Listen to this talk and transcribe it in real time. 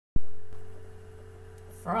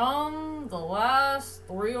From the last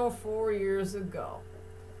 3 or 4 years ago,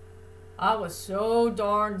 I was so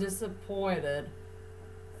darn disappointed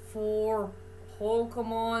for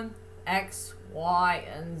Pokemon X, Y,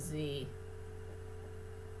 and Z.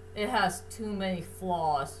 It has too many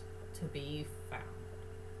flaws to be found.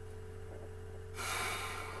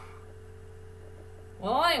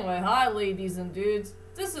 Well, anyway, hi ladies and dudes.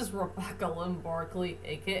 This is Rebecca Lynn Barkley,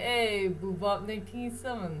 aka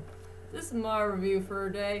Boobop197. This is my review for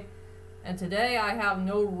today. And today I have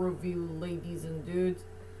no review, ladies and dudes.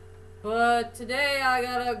 But today I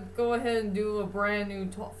gotta go ahead and do a brand new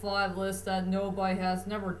top 5 list that nobody has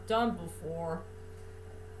never done before.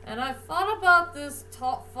 And I thought about this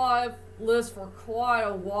top 5 list for quite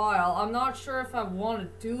a while. I'm not sure if I want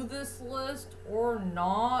to do this list or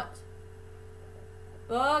not.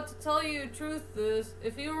 But to tell you the truth is,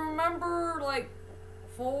 if you remember like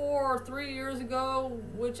 4 or 3 years ago,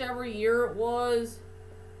 whichever year it was,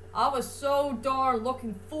 I was so darn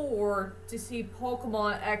looking forward to see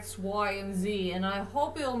Pokemon X, Y, and Z, and I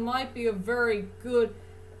hope it might be a very good,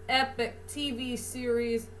 epic TV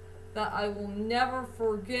series that I will never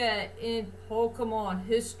forget in Pokemon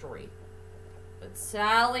history. But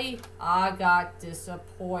sadly, I got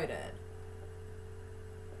disappointed.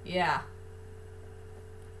 Yeah.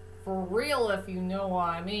 For real, if you know what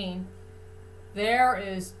I mean. There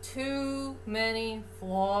is too many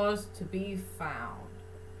flaws to be found.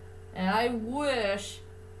 And I wish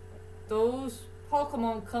those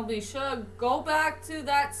Pokemon companies should go back to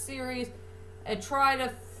that series and try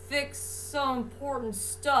to fix some important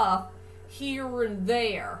stuff here and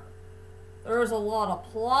there. There's a lot of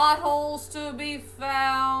plot holes to be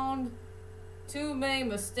found, too many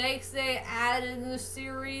mistakes they added in the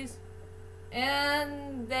series,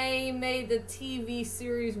 and they made the TV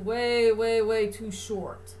series way too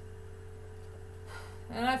short.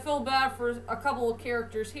 And I feel bad for a couple of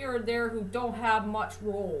characters here and there who don't have much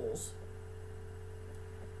roles.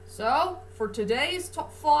 So, for today's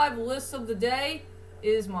top 5 list of the day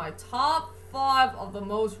is my top 5 of the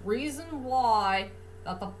most reason why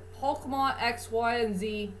that the Pokemon X, Y, and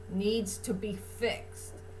Z needs to be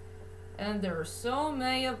fixed. And there are so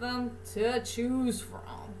many of them to choose from.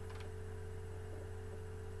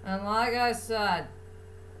 And like I said,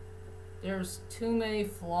 there's too many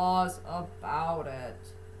flaws about it.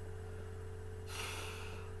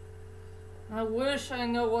 I wish I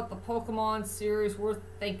knew what the Pokemon series were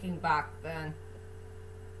thinking back then.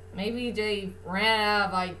 Maybe they ran out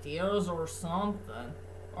of ideas or something.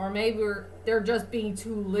 Or maybe they're just being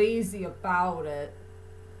too lazy about it.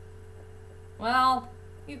 Well,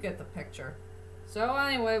 you get the picture. So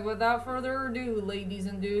anyway, without further ado, ladies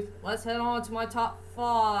and dudes, let's head on to my top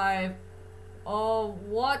 5 of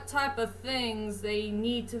what type of things they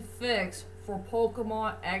need to fix for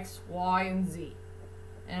Pokemon X, Y, and Z.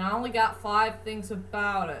 And I only got 5 things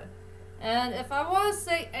about it. And if I want to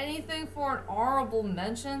say anything for an honorable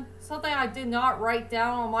mention, something I did not write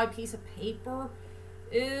down on my piece of paper,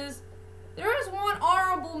 is there is one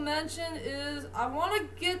honorable mention is I want to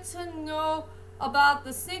get to know about the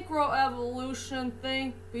synchro evolution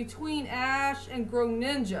thing between Ash and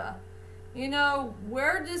Greninja. You know,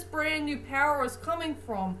 where this brand new power is coming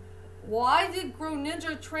from. Why did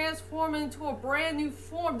Greninja transform into a brand new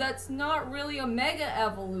form that's not really a mega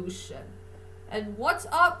evolution? And what's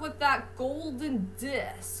up with that golden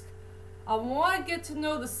disc? I want to get to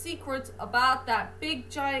know the secrets about that big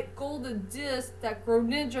giant golden disc that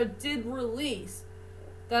Greninja did release.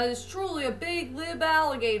 That is truly a big lib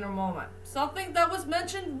alligator moment. Something that was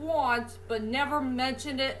mentioned once, but never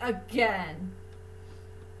mentioned it again.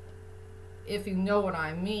 If you know what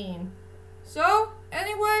I mean. So,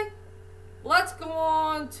 anyway, let's go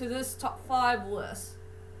on to this top 5 list.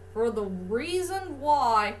 For the reason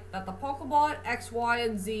why that the Pokemon X, Y,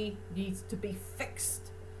 and Z needs to be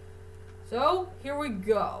fixed. So, here we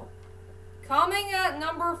go. Coming at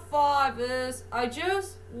number 5 is, I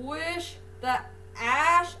just wish that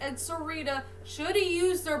Ash and Sarita should have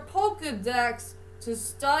used their Pokedex to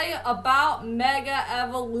study about Mega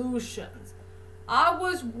Evolutions. I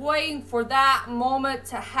was waiting for that moment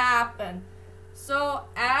to happen. So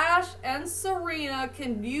Ash and Sarita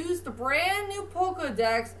can use the brand new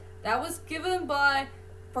Pokedex that was given by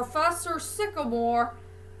Professor Sycamore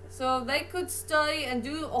so they could study and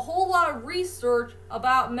do a whole lot of research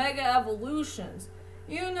about Mega Evolutions.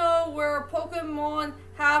 You know, where Pokemon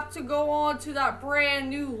have to go on to that brand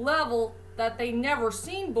new level that they never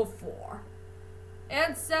seen before.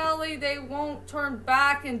 And sadly, they won't turn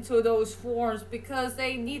back into those forms because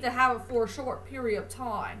they need to have it for a short period of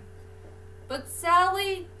time. But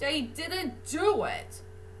sadly, they didn't do it.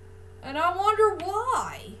 And I wonder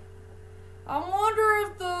why. I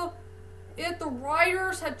wonder if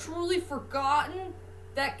writers had truly forgotten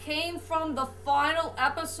that came from the final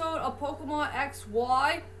episode of Pokemon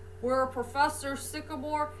XY, where Professor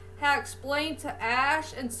Sycamore had explained to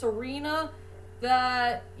Ash and Serena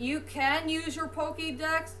that you can use your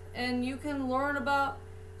Pokédex and you can learn about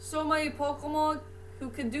so many Pokemon who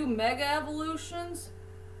can do Mega Evolutions?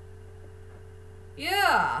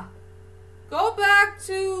 Yeah. Go back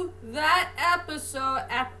to that episode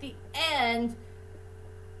at the end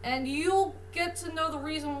and you'll get to know the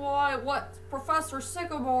reason why what Professor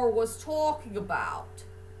Sycamore was talking about.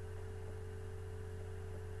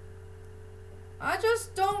 I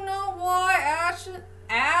just don't know why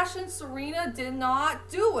Ash and Serena did not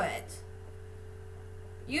do it.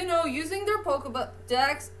 You know, using their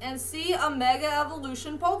Pokédex and see a Mega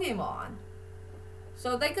Evolution Pokemon.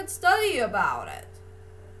 So they could study about it.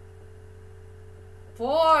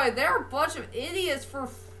 Boy, they're a bunch of idiots for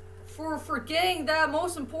forgetting that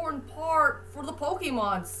most important part for the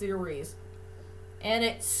Pokemon series. And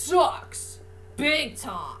it sucks. Big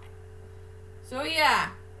time. So yeah.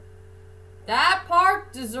 That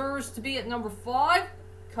part deserves to be at number 5.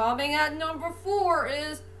 Coming at number 4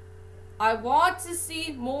 is I want to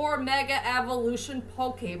see more Mega Evolution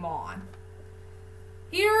Pokemon.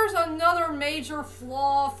 Here's another major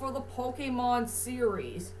flaw for the Pokemon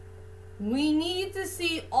series. We need to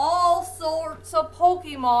see all sorts of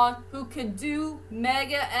Pokemon who could do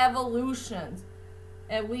Mega Evolutions.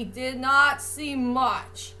 And we did not see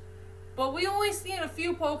much. But we only seen a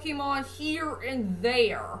few Pokemon here and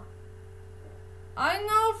there. I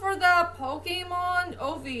know for that Pokemon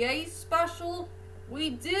OVA special, we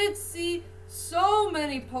did see so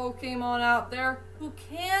many Pokemon out there who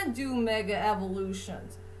can do Mega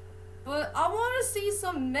Evolutions. But I want to see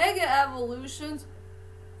some Mega Evolutions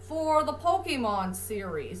for the Pokemon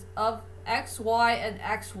series of XY and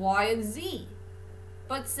XY and Z.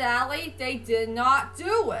 But sadly, they did not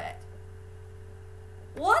do it.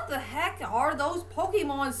 What the heck are those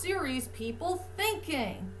Pokemon series people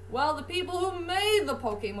thinking? Well, the people who made the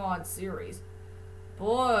Pokemon series.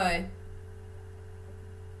 Boy.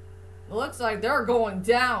 It looks like they're going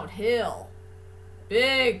downhill.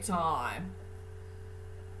 Big time.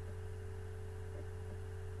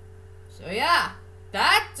 So yeah,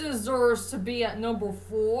 that deserves to be at number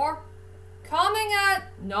 4. Coming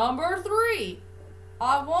at number 3.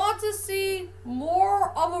 I want to see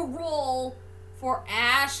more of a role for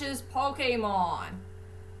Ash's Pokemon.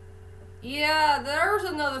 Yeah, there's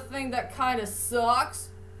another thing that kind of sucks,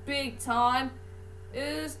 big time,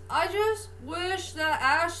 is I just wish that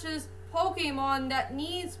Ash's Pokemon that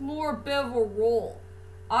needs more bit of a role.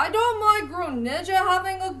 I don't mind Greninja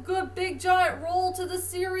having a good big giant role to the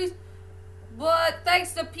series, but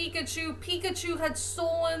thanks to Pikachu, Pikachu had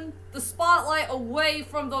stolen the spotlight away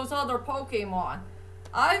from those other Pokemon.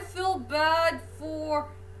 I feel bad for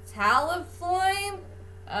Talonflame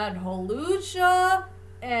and Hawlucha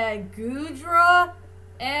and Goodra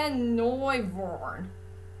and Noivern.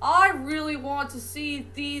 I really want to see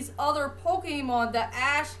these other Pokemon that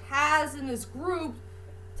Ash has in his group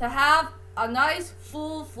to have a nice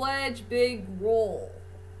full-fledged big role.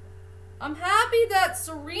 I'm happy that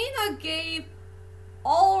Serena gave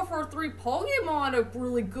all of her 3 Pokemon a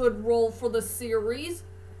really good role for the series.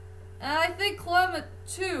 And I think Clement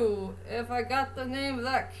too, if I got the name of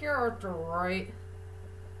that character right.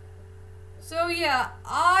 So yeah,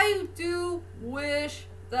 I do wish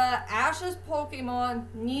that Ash's Pokemon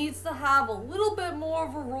needs to have a little bit more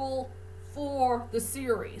of a role for the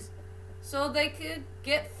series, so they could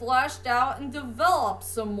get fleshed out and develop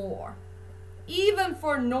some more. Even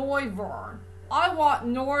for Noivern, I want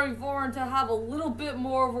Noivern to have a little bit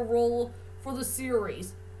more of a role for the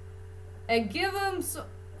series, and give him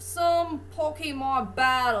some Pokemon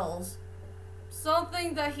battles,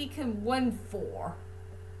 something that he can win for.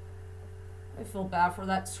 I feel bad for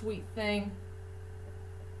that sweet thing.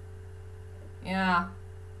 Yeah.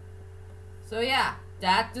 So yeah,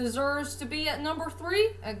 that deserves to be at number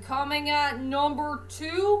 3. And coming at number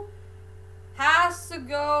 2 has to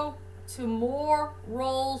go to more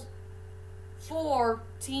roles for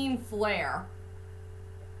Team Flare.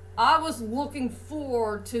 I was looking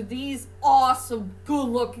forward to these awesome,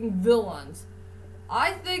 good-looking villains.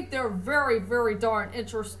 I think they're very, very darn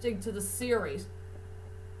interesting to the series.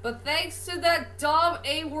 But thanks to that dumb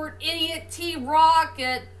A-word idiot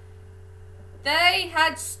T-Rocket, they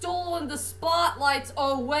had stolen the spotlights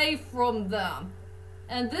away from them.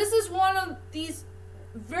 And this is one of these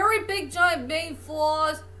very big giant main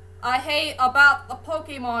flaws I hate about the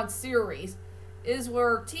Pokemon series, is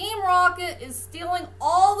where Team Rocket is stealing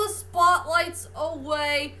all the spotlights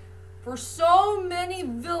away for so many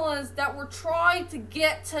villains villains that we're trying to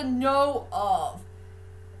get to know of.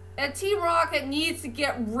 And Team Rocket needs to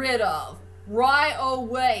get rid of right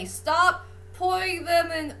away. Stop putting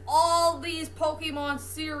them in all these Pokemon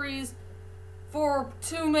series for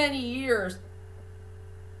too many years.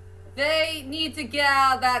 They need to get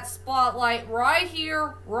out of that spotlight right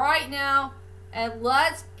here, right now, and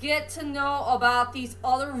let's get to know about these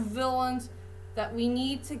other villains that we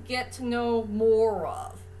need to get to know more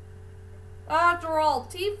of. After all,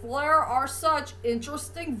 T-Flare are such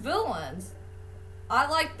interesting villains. I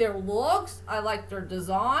like their looks, I like their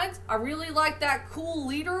designs, I really like that cool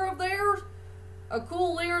leader of theirs. A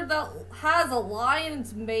cool leader that has a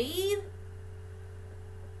lion's mane.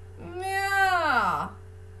 Yeah.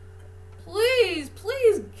 Please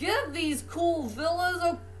give these cool villains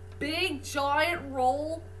a big giant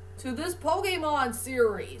role to this Pokemon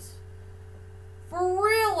series. For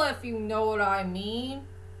real, if you know what I mean.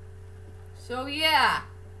 So yeah,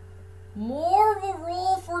 more of a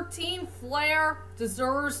role for Team Flare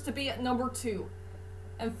deserves to be at number 2.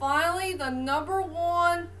 And finally, the number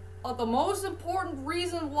 1 of the most important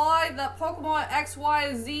reason why that Pokemon X, Y,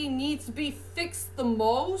 and Z needs to be fixed the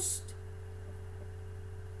most.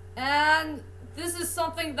 And this is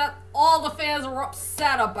something that all the fans are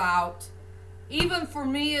upset about. Even for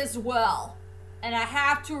me as well. And I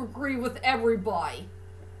have to agree with everybody.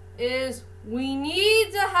 Is we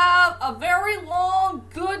need to have a very long,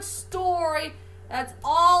 good story that's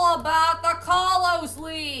all about the Kalos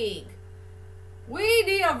League. We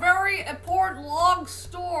need a very important, long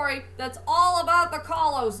story that's all about the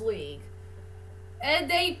Kalos League.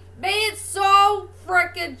 And they made it so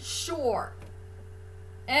frickin' short.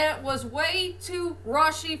 And it was way too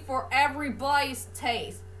rushy for everybody's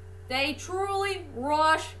taste. They truly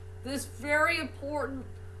rushed this very important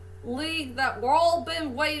league that we've all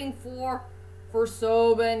been waiting for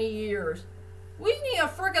so many years. We need a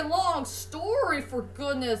freaking long story, for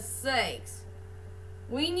goodness sakes.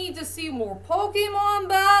 We need to see more Pokemon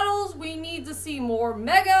battles, we need to see more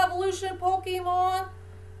Mega Evolution Pokemon,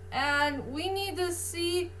 and we need to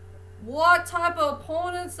see what type of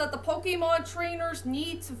opponents that the Pokemon trainers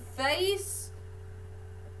need to face,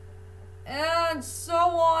 and so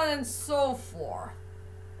on and so forth.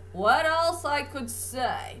 What else I could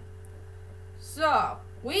say? So,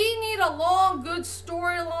 we need a long, good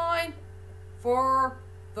storyline for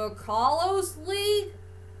the Kalos League.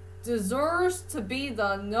 Deserves to be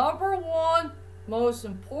the number 1 most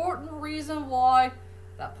important reason why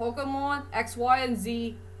that Pokemon X, Y, and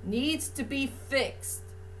Z needs to be fixed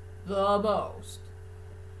the most.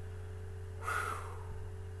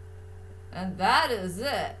 And that is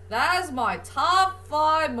it. That is my top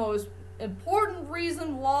 5 most important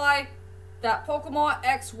reason why that Pokemon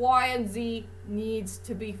X, Y, and Z needs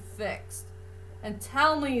to be fixed. And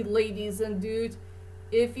tell me, ladies and dudes,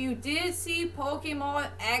 if you did see Pokemon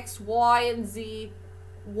X, Y, and Z,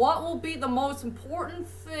 what will be the most important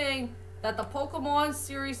thing that the Pokemon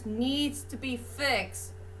series needs to be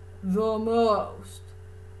fixed the most?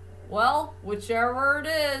 Well, whichever it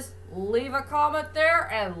is, leave a comment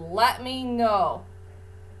there and let me know.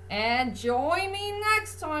 And join me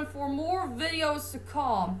next time for more videos to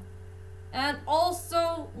come. And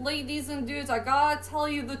also, ladies and dudes, I gotta tell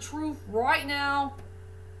you the truth right now.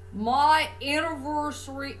 My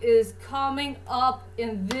anniversary is coming up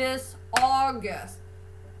in this August.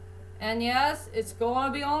 And yes, it's going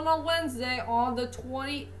to be on a Wednesday on the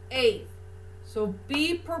 28th. So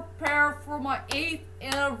be prepared for my 8th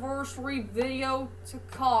anniversary video to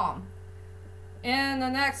come in the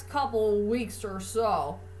next couple of weeks or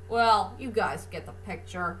so. Well, you guys get the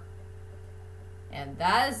picture. And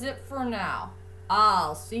that is it for now.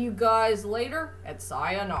 I'll see you guys later, and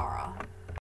sayonara.